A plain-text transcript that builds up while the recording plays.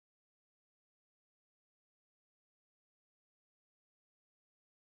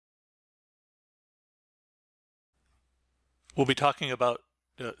We'll be talking about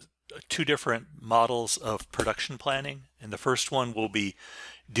uh, two different models of production planning. And the first one will be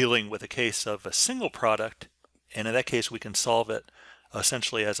dealing with a case of a single product. And in that case, we can solve it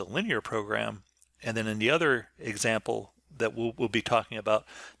essentially as a linear program. And then in the other example that we'll be talking about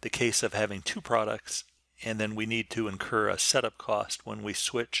the case of having two products, and then we need to incur a setup cost when we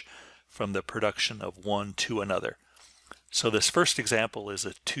switch from the production of one to another. So this first example is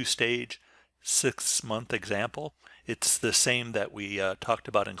a two-stage 6-month example. It's the same that we talked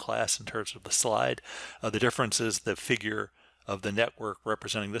about in class in terms of the slide. The difference is the figure of the network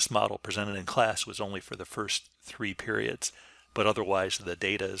representing this model presented in class was only for the first 3 periods, but otherwise the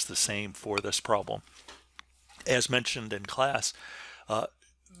data is the same for this problem. As mentioned in class,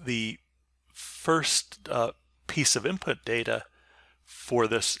 the first piece of input data for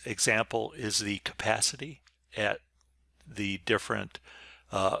this example is the capacity at the different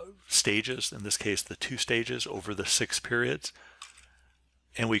stages, in this case the 2 stages over the 6 periods.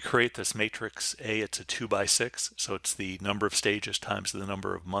 And we create this matrix A. It's a 2 by 6, so it's the number of stages times the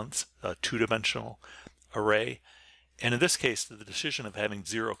number of months, a 2-dimensional array. And in this case, the decision of having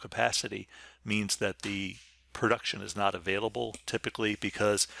 0 capacity means that the production is not available typically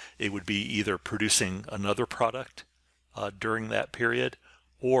because it would be either producing another product during that period,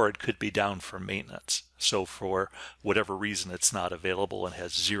 or it could be down for maintenance. So for whatever reason, it's not available and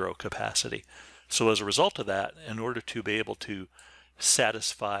has 0 capacity. So as a result of that, in order to be able to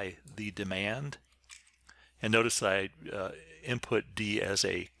satisfy the demand, and notice I input D as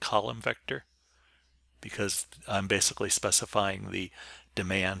a column vector because I'm basically specifying the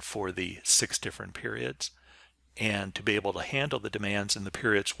demand for the 6 different periods. And to be able to handle the demands in the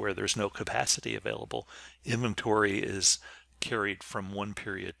periods where there's no capacity available, inventory is carried from one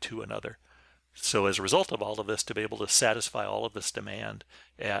period to another. So as a result of all of this, to be able to satisfy all of this demand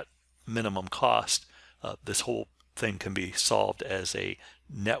at minimum cost, this whole thing can be solved as a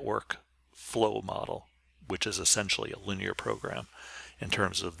network flow model, which is essentially a linear program in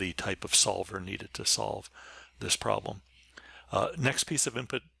terms of the type of solver needed to solve this problem. Next piece of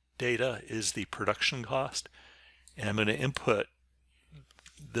input data is the production cost. And I'm going to input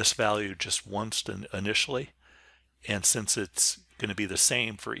this value just once initially. And since it's going to be the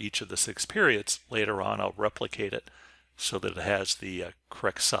same for each of the 6 periods, later on I'll replicate it so that it has the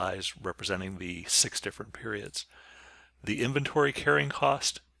correct size representing the 6 different periods. The inventory carrying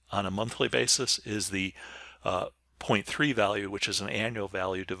cost on a monthly basis is the 0.3 value, which is an annual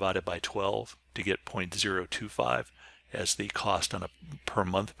value, divided by 12 to get 0.025 as the cost on a per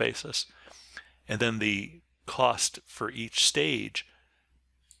month basis. And then the cost for each stage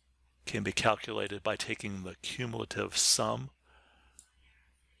can be calculated by taking the cumulative sum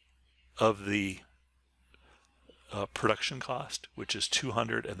of the production cost, which is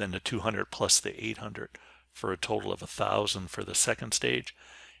 200, and then the 200 plus the 800 for a total of 1,000 for the second stage.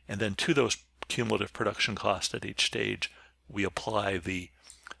 And then to those cumulative production costs at each stage, we apply the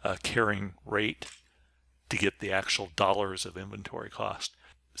carrying rate to get the actual dollars of inventory cost.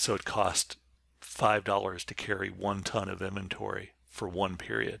 So it cost $5 to carry 1 ton of inventory for 1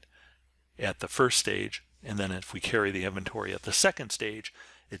 period at the first stage, and then if we carry the inventory at the second stage,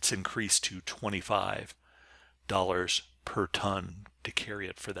 it's increased to $25 per ton to carry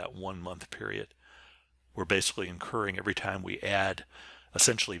it for that 1 month period. We're basically incurring every time we add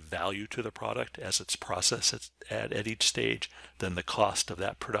essentially value to the product as it's processed at each stage, then the cost of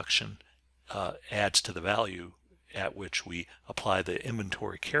that production adds to the value at which we apply the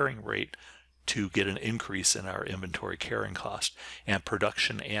inventory carrying rate to get an increase in our inventory carrying cost. And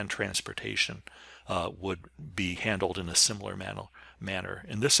production and transportation would be handled in a similar manner.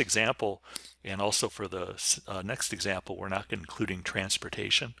 In this example, and also for the next example, we're not including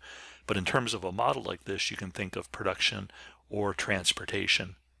transportation. But in terms of a model like this, you can think of production or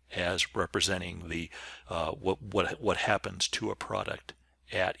transportation as representing the what happens to a product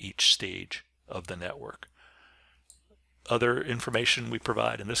at each stage of the network. Other information we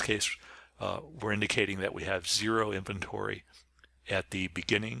provide, in this case, we're indicating that we have 0 inventory at the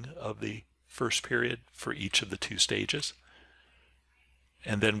beginning of the first period for each of the 2 stages.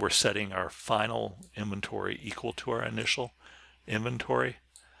 And then we're setting our final inventory equal to our initial inventory.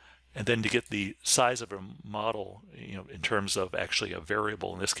 And then to get the size of a model, in terms of actually a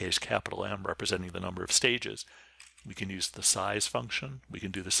variable, in this case capital M representing the number of stages, we can use the size function. We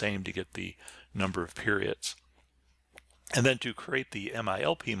can do the same to get the number of periods. And then to create the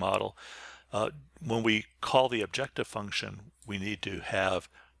MILP model, when we call the objective function, we need to have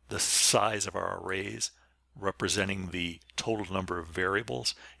the size of our arrays representing the total number of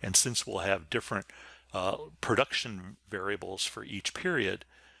variables. And since we'll have different production variables for each period,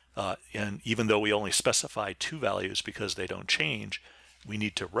 And even though we only specify 2 values because they don't change, we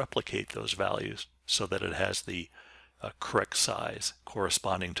need to replicate those values so that it has the correct size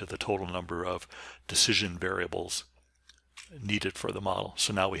corresponding to the total number of decision variables needed for the model.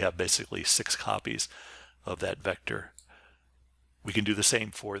 So now we have basically 6 copies of that vector. We can do the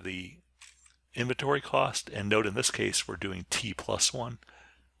same for the inventory cost, and note in this case we're doing t plus 1,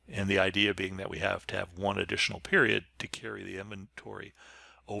 and the idea being that we have to have 1 additional period to carry the inventory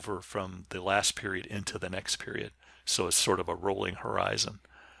over from the last period into the next period. So it's sort of a rolling horizon.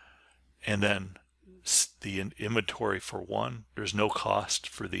 And then the inventory for 1, there's no cost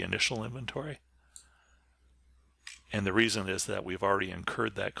for the initial inventory. And the reason is that we've already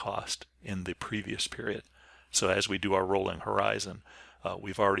incurred that cost in the previous period. So as we do our rolling horizon,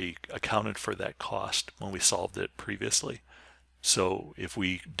 we've already accounted for that cost when we solved it previously. So if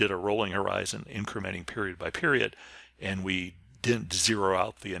we did a rolling horizon incrementing period by period and we didn't zero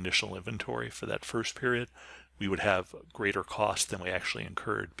out the initial inventory for that first period, we would have greater cost than we actually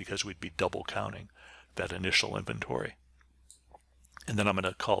incurred because we'd be double counting that initial inventory. And then I'm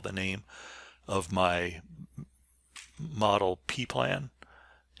going to call the name of my model P-plan,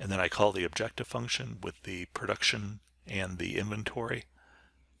 and then I call the objective function with the production and the inventory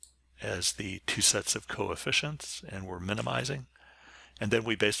as the 2 sets of coefficients, and we're minimizing. And then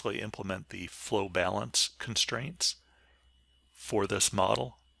we basically implement the flow balance constraints for this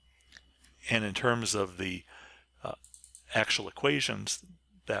model. And in terms of the actual equations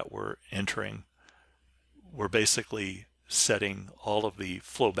that we're entering, we're basically setting all of the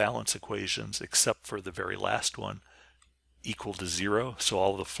flow balance equations except for the very last one equal to 0. So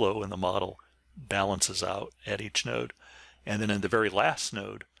all of the flow in the model balances out at each node. And then in the very last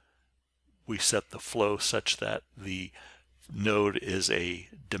node, we set the flow such that the node is a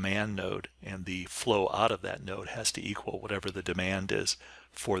demand node, and the flow out of that node has to equal whatever the demand is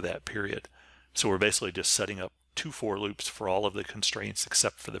for that period. So we're basically just setting up 2 for loops for all of the constraints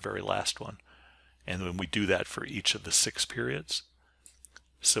except for the very last one. And when we do that for each of the 6 periods.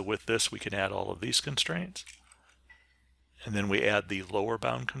 So with this, we can add all of these constraints. And then we add the lower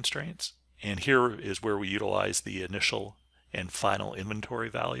bound constraints. And here is where we utilize the initial and final inventory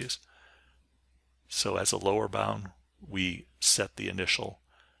values. So as a lower bound, we set the initial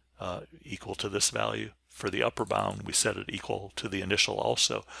equal to this value. For the upper bound, we set it equal to the initial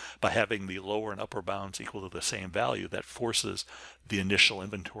also. By having the lower and upper bounds equal to the same value, that forces the initial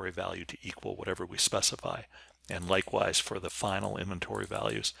inventory value to equal whatever we specify. And likewise for the final inventory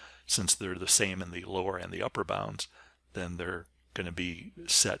values, since they're the same in the lower and the upper bounds, then they're going to be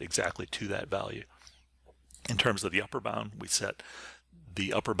set exactly to that value. In terms of the upper bound, we set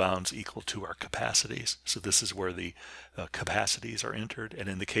the upper bounds equal to our capacities. So this is where the capacities are entered. And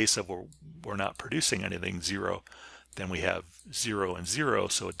in the case of where we're not producing anything 0, then we have 0 and 0,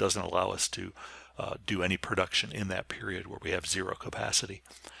 so it doesn't allow us to do any production in that period where we have 0 capacity.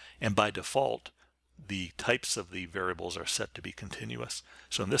 And by default, the types of the variables are set to be continuous.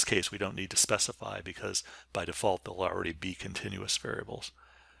 So in this case, we don't need to specify because by default, they'll already be continuous variables.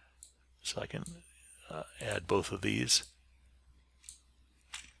 So I can add both of these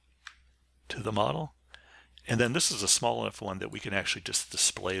to the model. And then this is a small enough one that we can actually just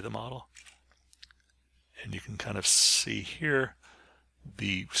display the model. And you can kind of see here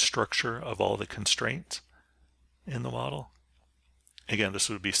the structure of all the constraints in the model. Again, this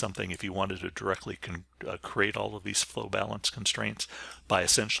would be something if you wanted to directly create all of these flow balance constraints by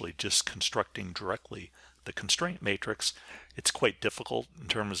essentially just constructing directly the constraint matrix. It's quite difficult in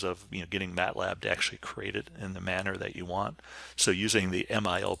terms of getting MATLAB to actually create it in the manner that you want. So using the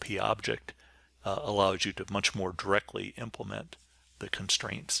MILP object allows you to much more directly implement the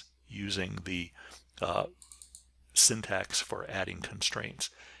constraints using the syntax for adding constraints.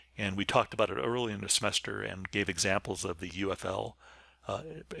 And we talked about it early in the semester and gave examples of the UFL.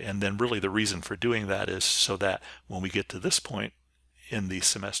 And then really the reason for doing that is so that when we get to this point in the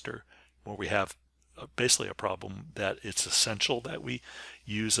semester where we have basically a problem that it's essential that we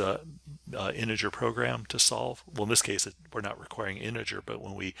use a integer program to solve. Well, in this case, we're not requiring integer, but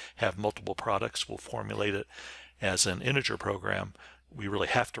when we have multiple products, we'll formulate it as an integer program. We really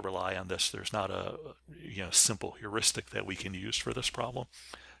have to rely on this. There's not a simple heuristic that we can use for this problem.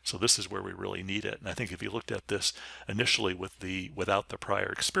 So this is where we really need it. And I think if you looked at this initially without the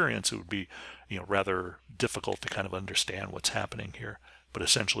prior experience, it would be rather difficult to kind of understand what's happening here. But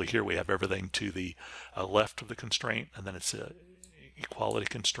essentially here we have everything to the left of the constraint, and then it's an equality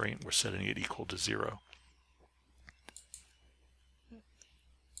constraint. We're setting it equal to 0.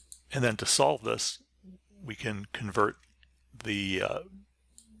 And then to solve this, we can convert the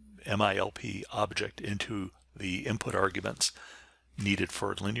MILP object into the input arguments needed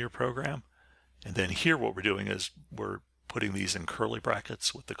for a linear program. And then here what we're doing is we're putting these in curly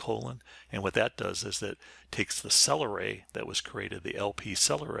brackets with the colon. And what that does is that takes the cell array that was created, the LP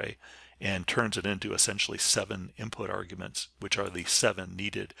cell array, and turns it into essentially 7 input arguments, which are the 7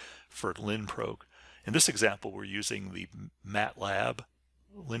 needed for linprog. In this example, we're using the MATLAB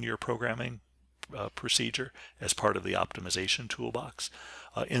linear programming procedure as part of the optimization toolbox.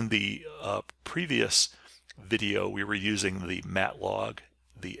 In the previous video, we were using the MATLOG,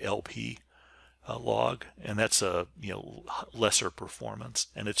 the LP log, and that's a lesser performance,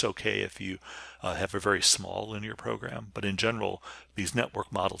 and it's okay if you have a very small linear program, but in general these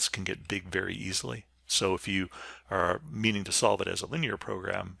network models can get big very easily. So if you are meaning to solve it as a linear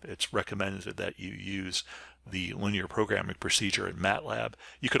program, it's recommended that you use the linear programming procedure in MATLAB.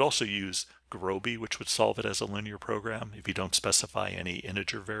 You could also use Gurobi, which would solve it as a linear program if you don't specify any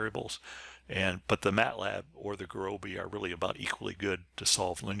integer variables. But the MATLAB or the Gurobi are really about equally good to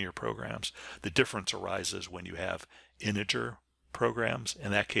solve linear programs. The difference arises when you have integer programs.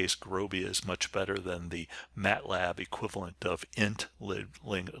 In that case, Gurobi is much better than the MATLAB equivalent of int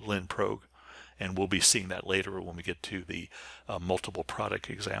linprog, and we'll be seeing that later when we get to the multiple product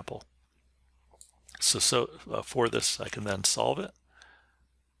example. So for this, I can then solve it.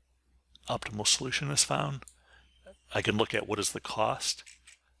 Optimal solution is found. I can look at what is the cost.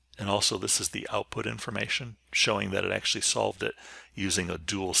 And also this is the output information showing that it actually solved it using a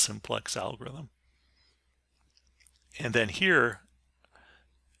dual simplex algorithm. And then here,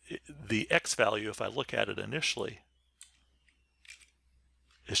 the x value, if I look at it initially,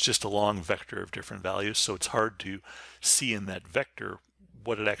 is just a long vector of different values. So it's hard to see in that vector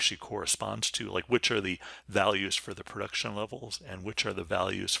what it actually corresponds to, like which are the values for the production levels and which are the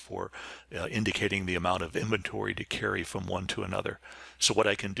values for indicating the amount of inventory to carry from one to another. So what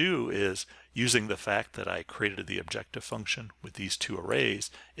I can do is, using the fact that I created the objective function with these 2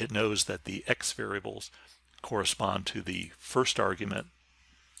 arrays, it knows that the x variables correspond to the first argument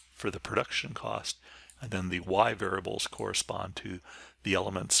for the production cost, and then the y variables correspond to the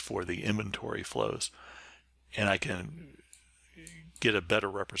elements for the inventory flows. And I can get a better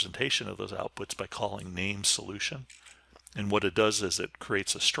representation of those outputs by calling name solution. And what it does is it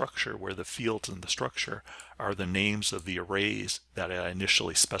creates a structure where the fields in the structure are the names of the arrays that I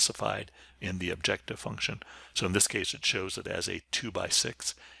initially specified in the objective function. So in this case, it shows it as a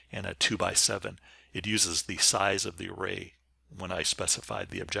 2x6 and a 2x7. It uses the size of the array when I specified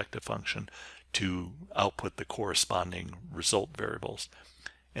the objective function to output the corresponding result variables.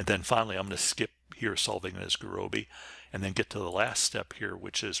 And then finally, I'm going to skip here solving it as Gurobi and then get to the last step here,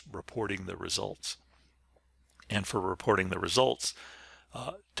 which is reporting the results. And for reporting the results,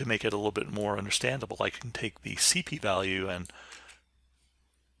 to make it a little bit more understandable, I can take the CP value and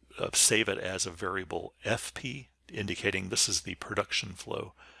save it as a variable FP, indicating this is the production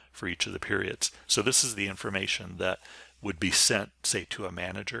flow for each of the periods. So this is the information that would be sent, say, to a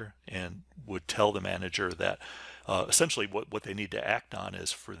manager and would tell the manager that essentially what they need to act on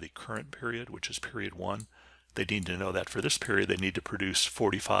is for the current period, which is period 1. They need to know that for this period they need to produce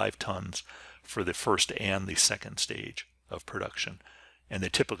 45 tons for the first and the second stage of production. And they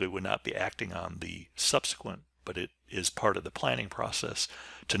typically would not be acting on the subsequent, but it is part of the planning process.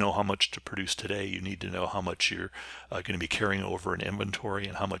 To know how much to produce today, you need to know how much you're going to be carrying over in inventory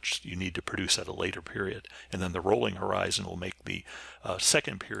and how much you need to produce at a later period. And then the rolling horizon will make the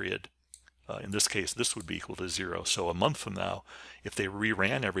second period, in this case, this would be equal to 0. So a month from now, if they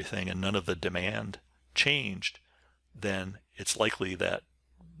reran everything and none of the demand changed, then it's likely that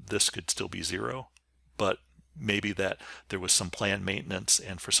this could still be 0, but maybe that there was some planned maintenance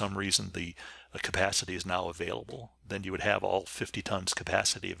and for some reason the capacity is now available. Then you would have all 50 tons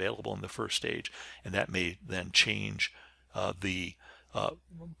capacity available in the first stage, and that may then change the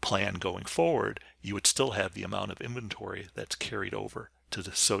plan going forward. You would still have the amount of inventory that's carried over.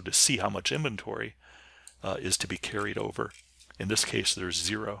 So to see how much inventory is to be carried over, in this case there's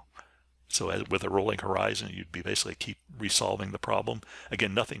 0. So with a rolling horizon, you'd be basically keep resolving the problem.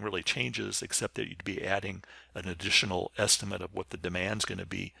 Again, nothing really changes except that you'd be adding an additional estimate of what the demand's going to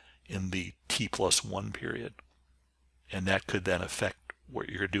be in the T+1 period. And that could then affect what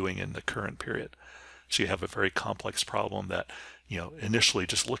you're doing in the current period. So you have a very complex problem that, initially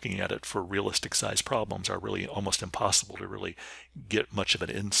just looking at it for realistic size problems are really almost impossible to really get much of an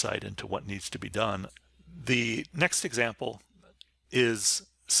insight into what needs to be done. The next example is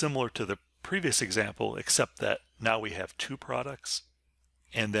similar to the previous example, except that now we have 2 products,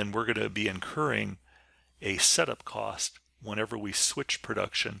 and then we're going to be incurring a setup cost whenever we switch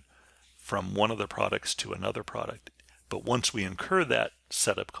production from one of the products to another product. But once we incur that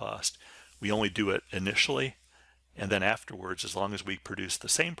setup cost, we only do it initially, And then afterwards, as long as we produce the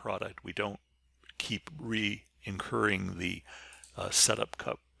same product, we don't keep incurring the setup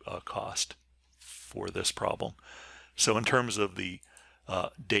cost for this problem. So in terms of the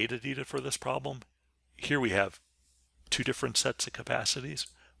data needed for this problem, here we have two different sets of capacities,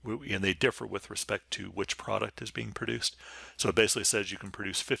 and they differ with respect to which product is being produced. So it basically says you can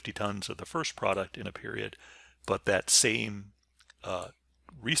produce 50 tons of the first product in a period, but that same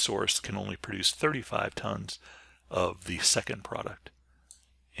resource can only produce 35 tons of the second product.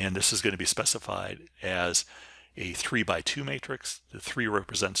 And this is going to be specified as a 3x2 matrix. The 3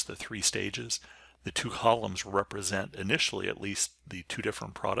 represents the 3 stages. The 2 columns represent initially at least the 2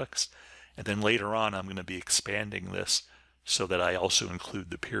 different products. And then later on, I'm going to be expanding this so that I also include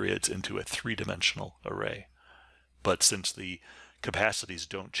the periods into a 3-dimensional array. But since the capacities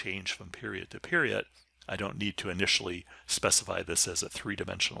don't change from period to period, I don't need to initially specify this as a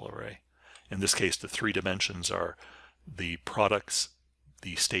 3-dimensional array. In this case, the 3 dimensions are the products,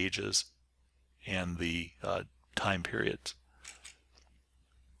 the stages, and the time periods.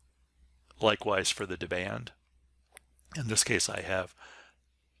 Likewise for the demand. In this case, I have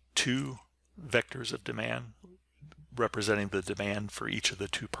 2 vectors of demand representing the demand for each of the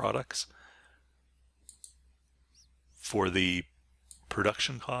 2 products. For the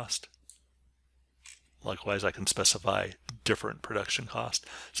production cost, likewise, I can specify different production cost.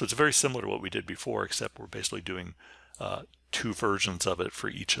 So it's very similar to what we did before, except we're basically doing 2 versions of it for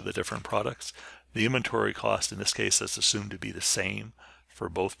each of the different products. The inventory cost in this case is assumed to be the same for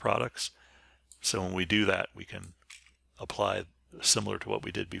both products. So when we do that, we can apply similar to what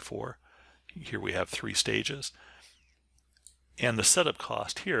we did before. Here we have 3 stages. And the setup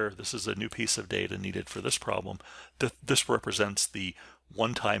cost here, this is a new piece of data needed for this problem. This represents the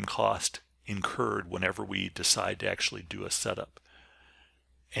one-time cost incurred whenever we decide to actually do a setup.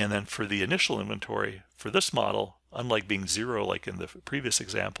 And then for the initial inventory, for this model, unlike being 0 like in the previous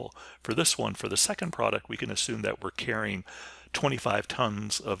example, for this one, for the second product, we can assume that we're carrying 25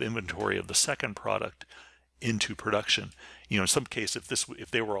 tons of inventory of the second product into production. You know, in some case,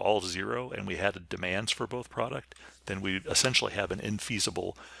 if they were all 0 and we had demands for both product, then we essentially have an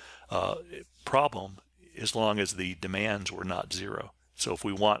infeasible problem as long as the demands were not 0. So if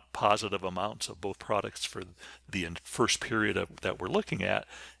we want positive amounts of both products for the first period that we're looking at,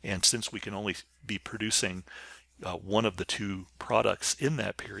 and since we can only be producing one of the 2 products in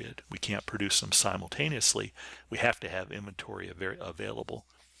that period, we can't produce them simultaneously, we have to have inventory available.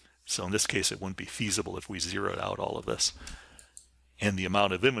 So in this case, it wouldn't be feasible if we zeroed out all of this. And the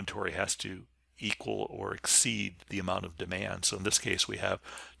amount of inventory has to equal or exceed the amount of demand. So in this case, we have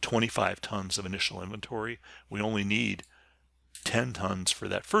 25 tons of initial inventory. We only need 10 tons for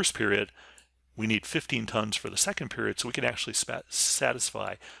that first period. We need 15 tons for the second period, so we can actually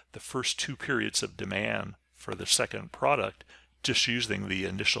satisfy the first 2 periods of demand for the second product just using the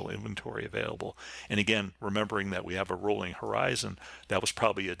initial inventory available. And again, remembering that we have a rolling horizon, that was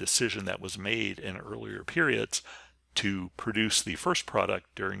probably a decision that was made in earlier periods to produce the first product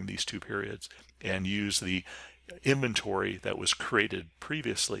during these 2 periods and use the inventory that was created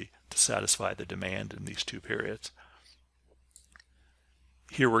previously to satisfy the demand in these 2 periods.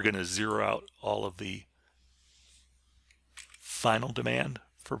 Here we're going to zero out all of the final demand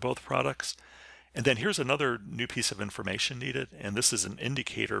for both products. And then here's another new piece of information needed, and this is an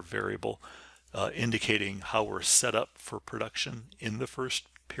indicator variable indicating how we're set up for production in the first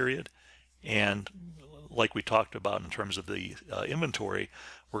period. And like we talked about in terms of the inventory,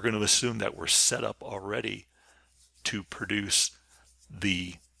 we're going to assume that we're set up already to produce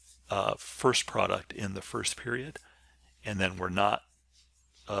the first product in the first period, and then we're not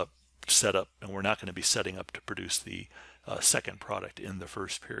set up, and we're not going to be setting up to produce the second product in the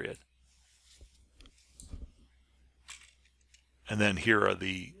first period. And then here are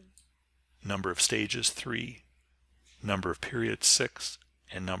the number of stages, 3, number of periods, 6,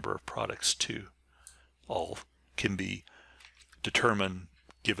 and number of products, 2. All can be determined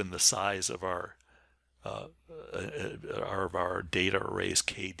given the size of our data arrays,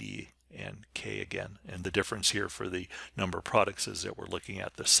 KD and K again. And the difference here for the number of products is that we're looking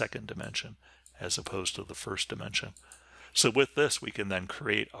at the second dimension as opposed to the first dimension. So with this, we can then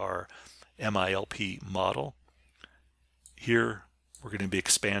create our MILP model. Here, we're going to be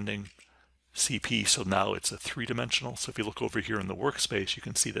expanding CP, so now it's a 3-dimensional. So if you look over here in the workspace, you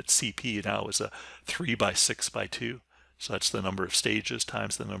can see that CP now is a 3x6x2. So that's the number of stages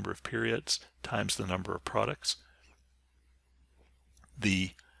times the number of periods times the number of products.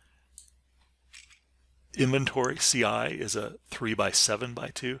 The inventory, CI, is a 3 by 7 by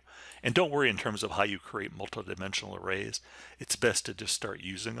 2. And don't worry in terms of how you create multidimensional arrays. It's best to just start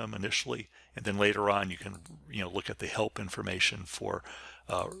using them initially, and then later on you can look at the help information for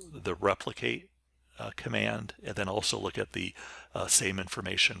the replicate command, and then also look at the same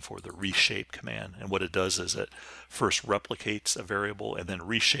information for the reshape command. And what it does is it first replicates a variable, and then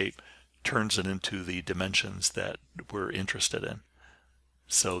reshape turns it into the dimensions that we're interested in.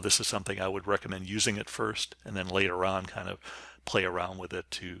 So this is something I would recommend using it first, and then later on kind of play around with it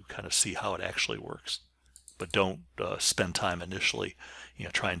to kind of see how it actually works. But don't spend time initially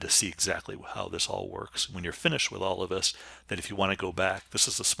trying to see exactly how this all works. When you're finished with all of this, then if you want to go back, this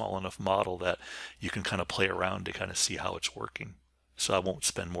is a small enough model that you can kind of play around to kind of see how it's working. So I won't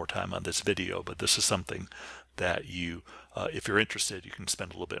spend more time on this video, but this is something that you, if you're interested, you can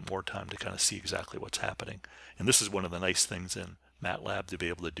spend a little bit more time to kind of see exactly what's happening. And this is one of the nice things in MATLAB to be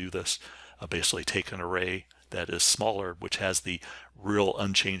able to do this. Basically take an array that is smaller, which has the real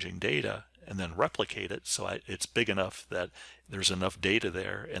unchanging data, and then replicate it so it's big enough that there's enough data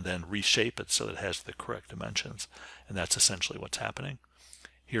there, and then reshape it so that it has the correct dimensions. And that's essentially what's happening.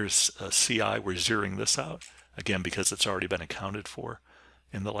 Here's CI. We're zeroing this out, again, because it's already been accounted for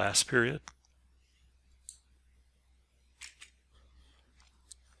in the last period.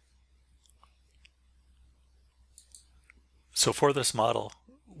 So for this model,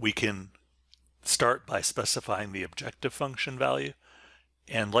 we can start by specifying the objective function value.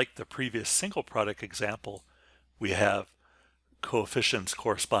 And like the previous single product example, we have coefficients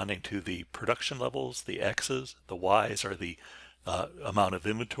corresponding to the production levels, the x's, the y's are the amount of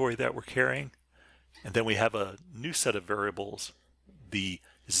inventory that we're carrying. And then we have a new set of variables, the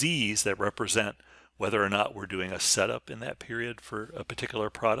z's, that represent whether or not we're doing a setup in that period for a particular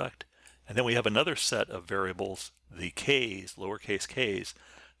product. And then we have another set of variables, the k's, lowercase k's,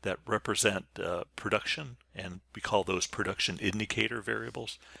 that represent production, and we call those production indicator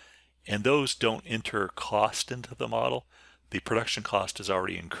variables. And those don't enter cost into the model. The production cost is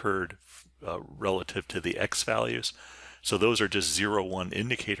already incurred relative to the x values. So those are just 0, 1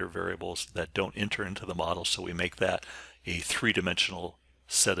 indicator variables that don't enter into the model, so we make that a three-dimensional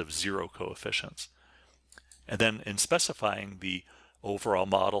set of 0 coefficients. And then in specifying the overall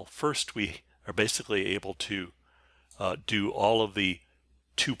model, first we are basically able to do all of the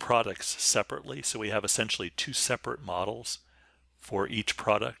two products separately. So we have essentially two separate models for each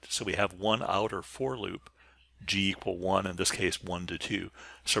product. So we have one outer for loop, g equal 1, in this case 1 to 2.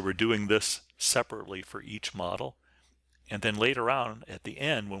 So we're doing this separately for each model. And then later on at the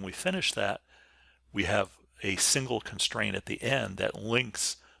end, when we finish that, we have a single constraint at the end that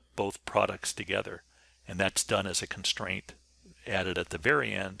links both products together. And that's done as a constraint added at the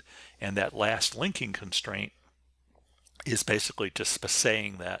very end. And that last linking constraint is basically just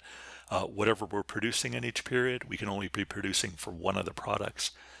saying that whatever we're producing in each period, we can only be producing for one of the products.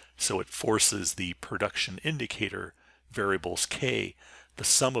 So it forces the production indicator variables k, the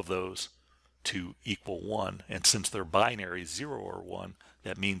sum of those, to equal 1. And since they're binary, 0 or 1,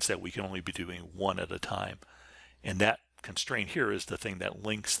 that means that we can only be doing one at a time. And that constraint here is the thing that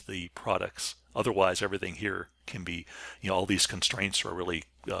links the products. Otherwise, everything here can be, all these constraints are really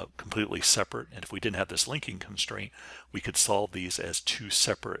completely separate. And if we didn't have this linking constraint, we could solve these as two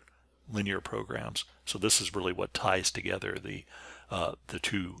separate linear programs. So this is really what ties together the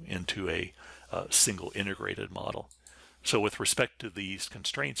two into a single integrated model. So with respect to these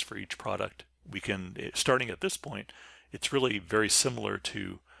constraints for each product, we can, starting at this point, it's really very similar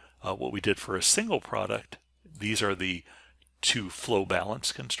to what we did for a single product. These are the two flow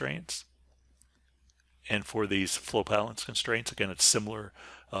balance constraints. And for these flow balance constraints, again, it's similar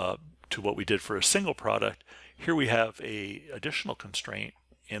to what we did for a single product. Here we have a additional constraint,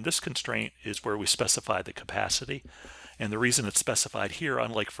 and this constraint is where we specify the capacity. And the reason it's specified here,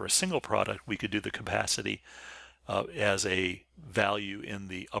 unlike for a single product, we could do the capacity as a value in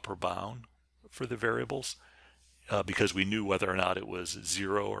the upper bound for the variables because we knew whether or not it was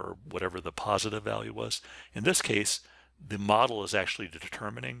 0 or whatever the positive value was. In this case, the model is actually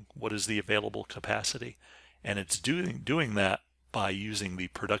determining what is the available capacity, and it's doing that by using the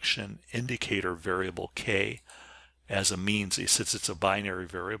production indicator variable k as a means. Since it's a binary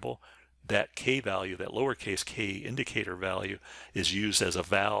variable, that k value, that lowercase k indicator value, is used as a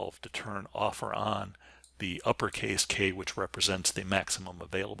valve to turn off or on the uppercase k, which represents the maximum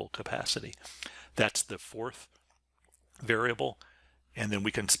available capacity. That's the fourth variable, and then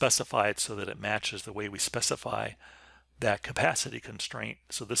we can specify it so that it matches the way we specify that capacity constraint.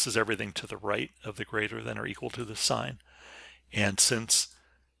 So this is everything to the right of the greater than or equal to the sign. And since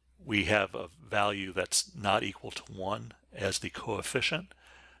we have a value that's not equal to 1 as the coefficient,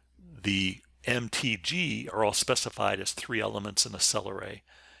 the MTG are all specified as 3 elements in a cell array.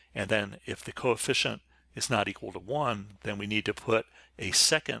 And then if the coefficient is not equal to 1, then we need to put a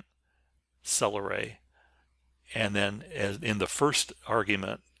second cell array. And then as in the first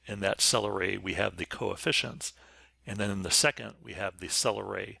argument in that cell array, we have the coefficients. And then in the second, we have the cell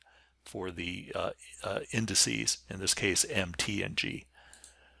array for the indices, in this case, M, T, and G.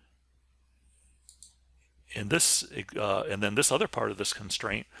 In this, and then this other part of this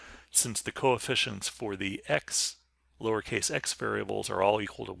constraint, since the coefficients for the x, lowercase x variables are all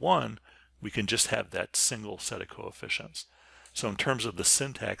equal to 1, we can just have that single set of coefficients. So in terms of the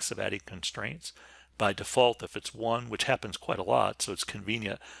syntax of adding constraints, by default, if it's 1, which happens quite a lot, so it's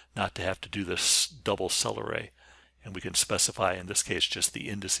convenient not to have to do this double cell array, and we can specify, in this case, just the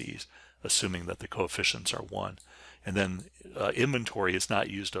indices, assuming that the coefficients are 1. And then inventory is not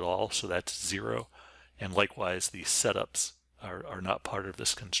used at all, so that's 0. And likewise, the setups are not part of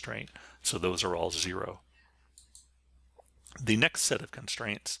this constraint, so those are all 0. The next set of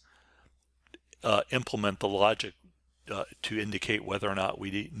constraints implement the logic to indicate whether or not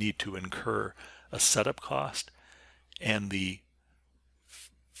we need to incur a setup cost. And the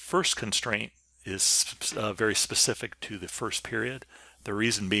first constraint is very specific to the first period. The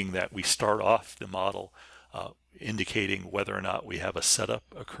reason being that we start off the model indicating whether or not we have a setup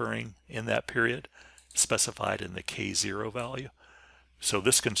occurring in that period, specified in the K0 value. So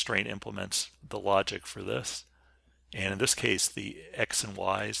this constraint implements the logic for this. And in this case, the X and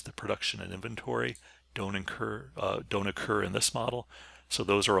Y's, the production and inventory, don't occur in this model. So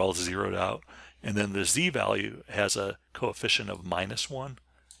those are all zeroed out. And then the Z value has a coefficient of -1.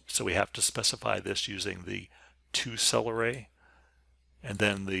 So we have to specify this using the 2 cell array. And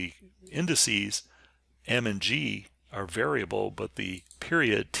then the indices, M and G, are variable, but the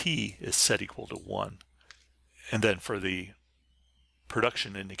period T is set equal to 1. And then for the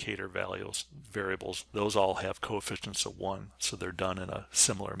production indicator variables, those all have coefficients of 1, so they're done in a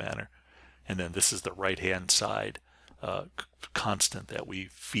similar manner. And then this is the right-hand side constant that we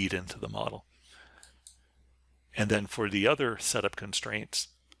feed into the model. And then for the other setup constraints,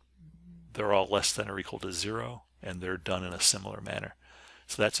 they're all less than or equal to 0, and they're done in a similar manner.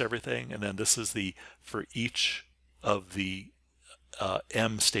 So that's everything. And then this is for each of the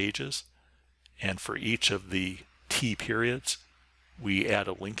M stages, and for each of the T periods, we add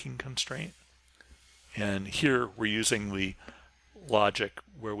a linking constraint. And here we're using the logic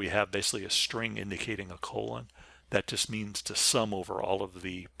where we have basically a string indicating a colon. That just means to sum over all of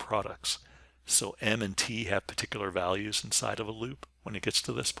the products. So M and T have particular values inside of a loop when it gets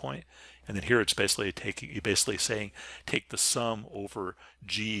to this point. And then here it's basically saying take the sum over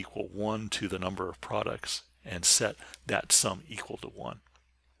G equal 1 to the number of products and set that sum equal to 1.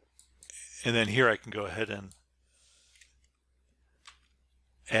 And then here I can go ahead and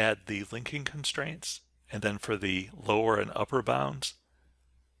add the linking constraints. And then for the lower and upper bounds,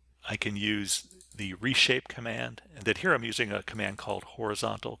 I can use the reshape command. And then here I'm using a command called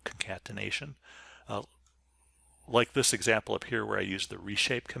horizontal concatenation. Like this example up here where I use the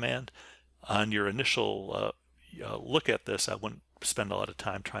reshape command, on your initial look at this, I wouldn't spend a lot of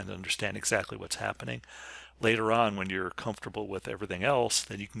time trying to understand exactly what's happening. Later on, when you're comfortable with everything else,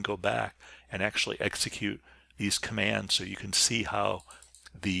 then you can go back and actually execute these commands so you can see how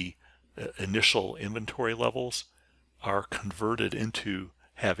the initial inventory levels are converted into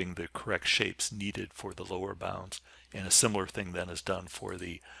having the correct shapes needed for the lower bounds. And a similar thing then is done for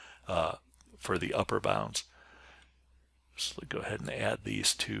the upper bounds. So go ahead and add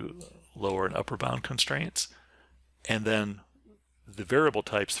these two lower and upper bound constraints. And then the variable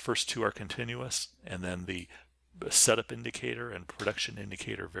types, the first two are continuous, and then the setup indicator and production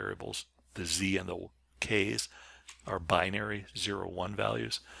indicator variables, the Z and the Ks, are binary 0, 1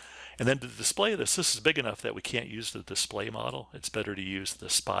 values. And then to display this is big enough that we can't use the display model. It's better to use the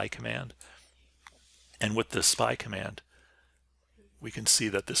SPY command. And with the SPY command, we can see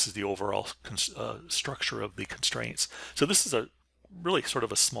that this is the overall structure of the constraints. So this is a really sort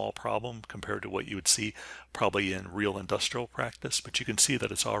of a small problem compared to what you would see probably in real industrial practice, but you can see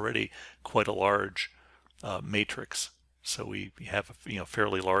that it's already quite a large matrix. So we have a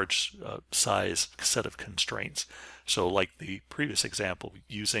fairly large size set of constraints. So like the previous example,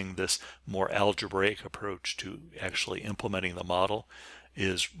 using this more algebraic approach to actually implementing the model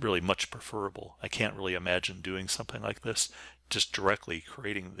is really much preferable. I can't really imagine doing something like this, just directly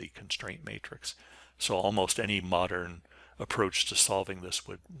creating the constraint matrix. So almost any modern approach to solving this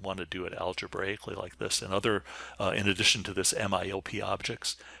would want to do it algebraically like this. And in addition to this MILP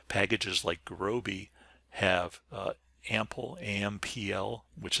objects, packages like Gurobi have AMPL, AMPL,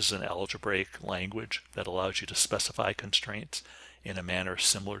 which is an algebraic language that allows you to specify constraints in a manner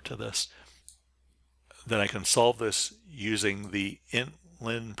similar to this. Then I can solve this using the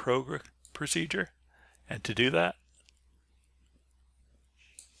int-lin procedure. And to do that,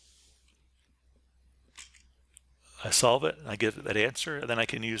 I solve it and I get that answer, and then I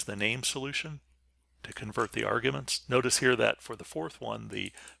can use the name solution to convert the arguments. Notice here that for the fourth one,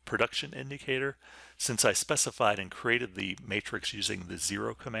 the production indicator, since I specified and created the matrix using the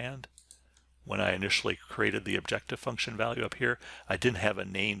 0 command, when I initially created the objective function value up here, I didn't have a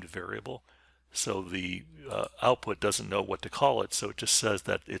named variable. So the output doesn't know what to call it, so it just says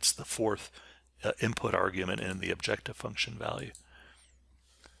that it's the fourth input argument in the objective function value.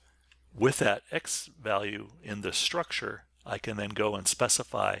 With that x value in the structure, I can then go and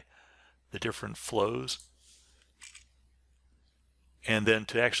specify the different flows. And then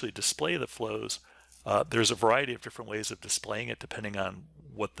to actually display the flows, there's a variety of different ways of displaying it depending on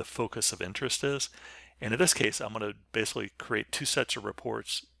what the focus of interest is. And in this case, I'm going to basically create two sets of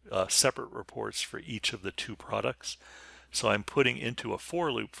reports, separate reports for each of the two products. So I'm putting into a for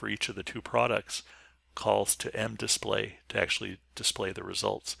loop for each of the two products calls to mDisplay to actually display the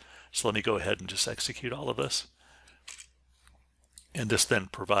results. So let me go ahead and just execute all of this. And this then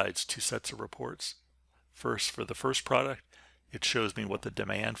provides two sets of reports. First, for the first product, it shows me what the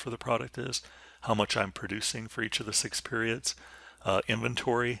demand for the product is, how much I'm producing for each of the 6 periods,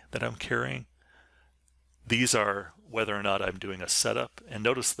 inventory that I'm carrying. These are whether or not I'm doing a setup. And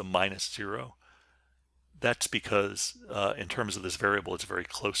notice the -0. That's because in terms of this variable, it's very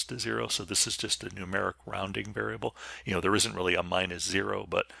close to 0. So this is just a numeric rounding variable. You know, there isn't really a -0,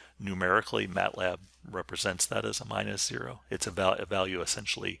 but numerically, MATLAB represents that as a -0. It's a value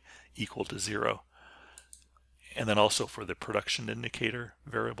essentially equal to 0. And then also for the production indicator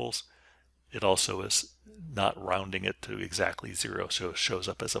variables, it also is not rounding it to exactly 0, so it shows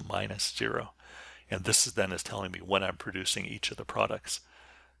up as a -0. And this is then telling me when I'm producing each of the products.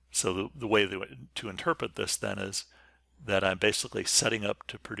 So the way to interpret this then is that I'm basically setting up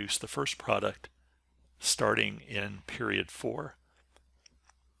to produce the first product starting in period 4.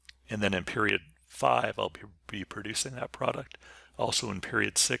 And then in period 5, I'll be producing that product. Also in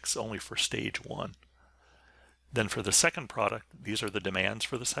period 6, only for stage 1. Then for the second product, these are the demands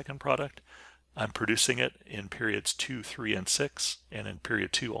for the second product. I'm producing it in periods 2, 3, and 6, and in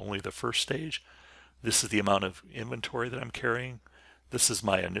period 2, only the first stage. This is the amount of inventory that I'm carrying. This is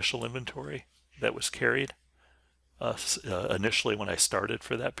my initial inventory that was carried initially when I started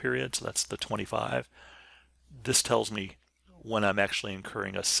for that period, so that's the 25. This tells me when I'm actually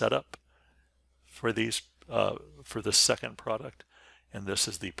incurring a setup for these for the second product, and this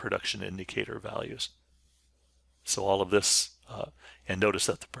is the production indicator values. So all of this, and notice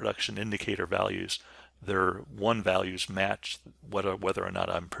that the production indicator values, their 1 values match whether or not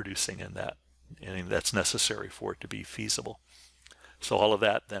I'm producing in that, and that's necessary for it to be feasible. So all of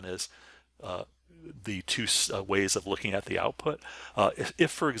that then is the two ways of looking at the output.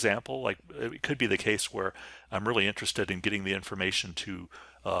 If, for example, like it could be the case where I'm really interested in getting the information to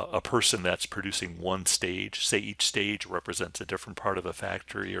a person that's producing one stage, say each stage represents a different part of a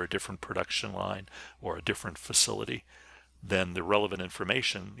factory or a different production line or a different facility, then the relevant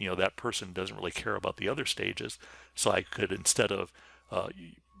information, you know, that person doesn't really care about the other stages. So I could, instead of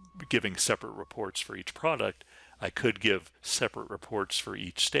giving separate reports for each product, I could give separate reports for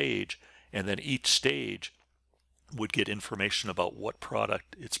each stage, and then each stage would get information about what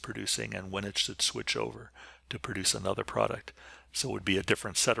product it's producing and when it should switch over to produce another product. So it would be a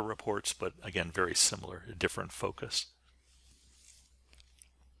different set of reports, but again, very similar, a different focus.